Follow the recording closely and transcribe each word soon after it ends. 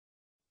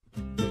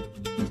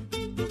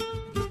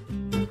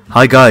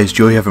Hi guys,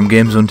 Joe here from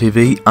Games on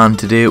TV, and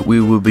today we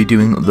will be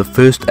doing the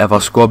first ever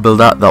squad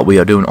builder that we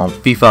are doing on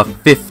FIFA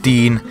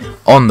 15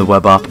 on the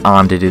web app,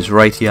 and it is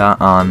right here.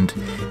 And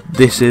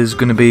this is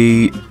going to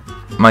be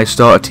my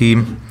starter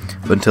team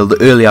until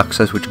the early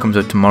access, which comes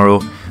out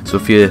tomorrow. So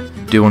if you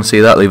do want to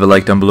see that, leave a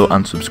like down below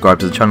and subscribe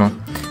to the channel.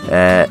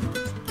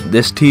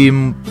 This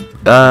team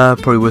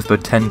probably worth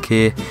about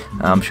 10k.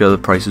 I'm sure the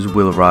prices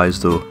will rise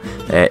though.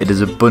 It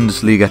is a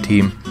Bundesliga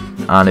team,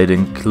 and it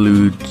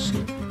includes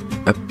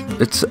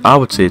I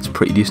would say it's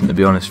pretty decent, to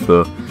be honest,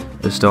 for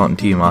a starting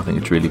team. I think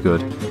it's really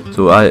good.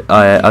 So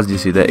as you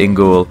see there in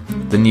goal,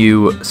 the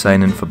new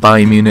signing for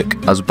Bayern Munich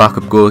as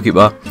backup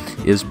goalkeeper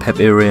is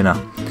Pepe Reina.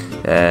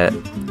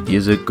 He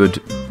is a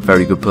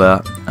very good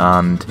player,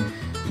 and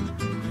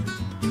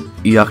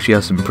he actually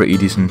has some pretty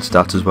decent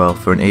stats as well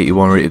for an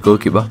 81 rated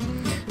goalkeeper.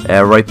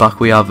 Right back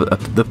we have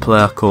the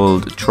player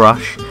called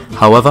Trash.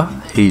 However,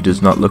 he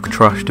does not look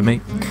trash to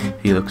me.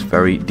 He looks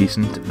very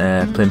decent,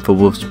 playing for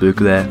Wolfsburg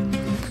there.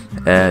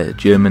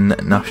 German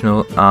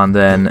national. And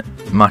then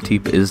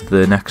Matip is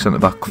the next centre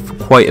back,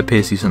 quite a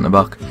pacey centre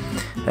back,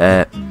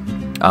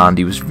 and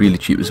he was really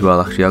cheap as well.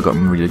 Actually, I got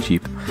him really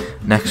cheap.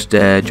 Next,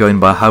 joined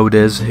by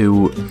Haudes,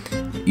 who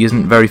he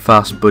isn't very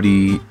fast, but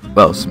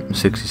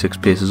 66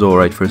 pace is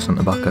alright for a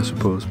centre back, I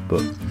suppose.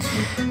 But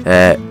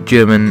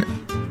German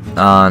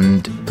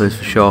and plays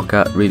for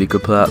Schalke, really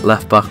good player.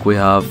 Left back we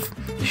have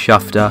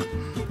Schafter.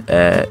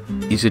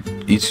 He's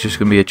just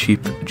going to be a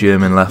cheap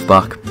German left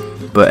back,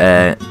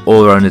 but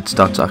all-rounded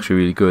stats actually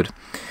really good.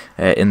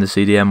 In the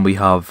CDM we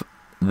have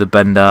the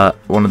Bender,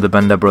 one of the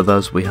Bender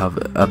brothers. We have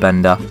a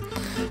Bender.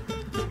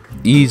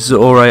 He's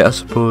alright, I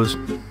suppose.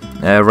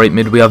 Right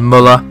mid we have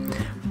Muller,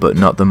 but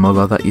not the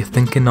Muller that you're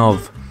thinking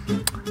of.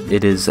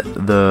 It is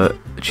the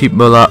cheap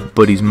Muller,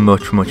 but he's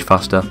much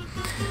faster.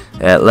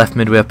 Left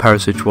mid we have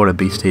Perisic. What a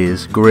beast he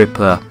is. Great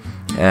player.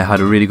 Had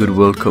a really good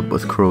World Cup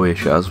with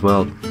Croatia as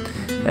well.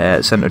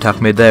 Centre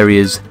attack mid, there he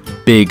is.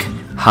 Big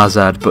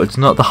Hazard, but it's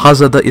not the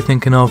Hazard that you're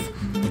thinking of.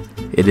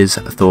 It is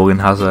Thorgan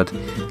Hazard.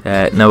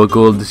 Now a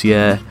goal this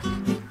year,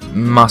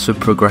 massive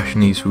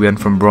progression. He went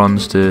from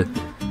bronze to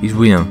he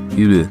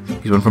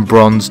went from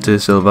bronze to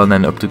silver and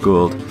then up to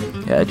gold.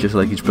 Just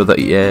like his brother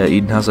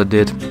Eden Hazard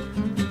did.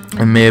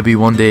 And maybe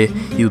one day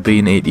he'll be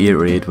an 88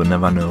 rated. We'll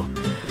never know.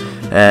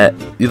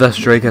 The other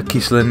striker,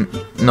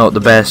 Kiesling, not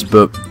the best,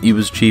 but he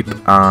was cheap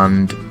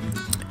and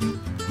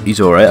he's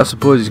alright, I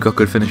suppose. He's got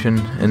good finishing.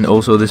 And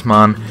also this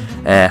man,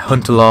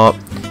 Huntelaar,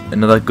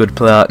 another good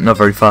player, not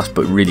very fast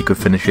but really good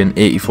finishing,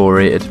 84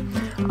 rated.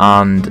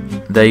 And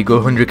there you go,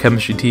 100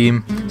 chemistry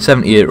team,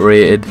 78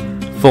 rated,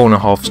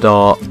 4.5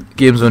 star,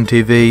 Games on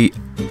TV.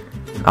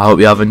 I hope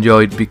you have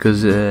enjoyed,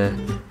 because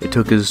it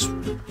took us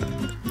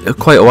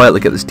quite a while to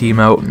get this team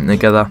out and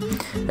together.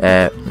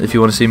 If you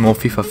want to see more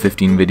FIFA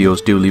 15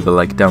 videos, do leave a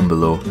like down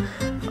below.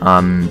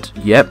 And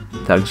yep,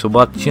 thanks for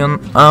watching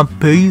and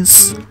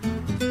peace.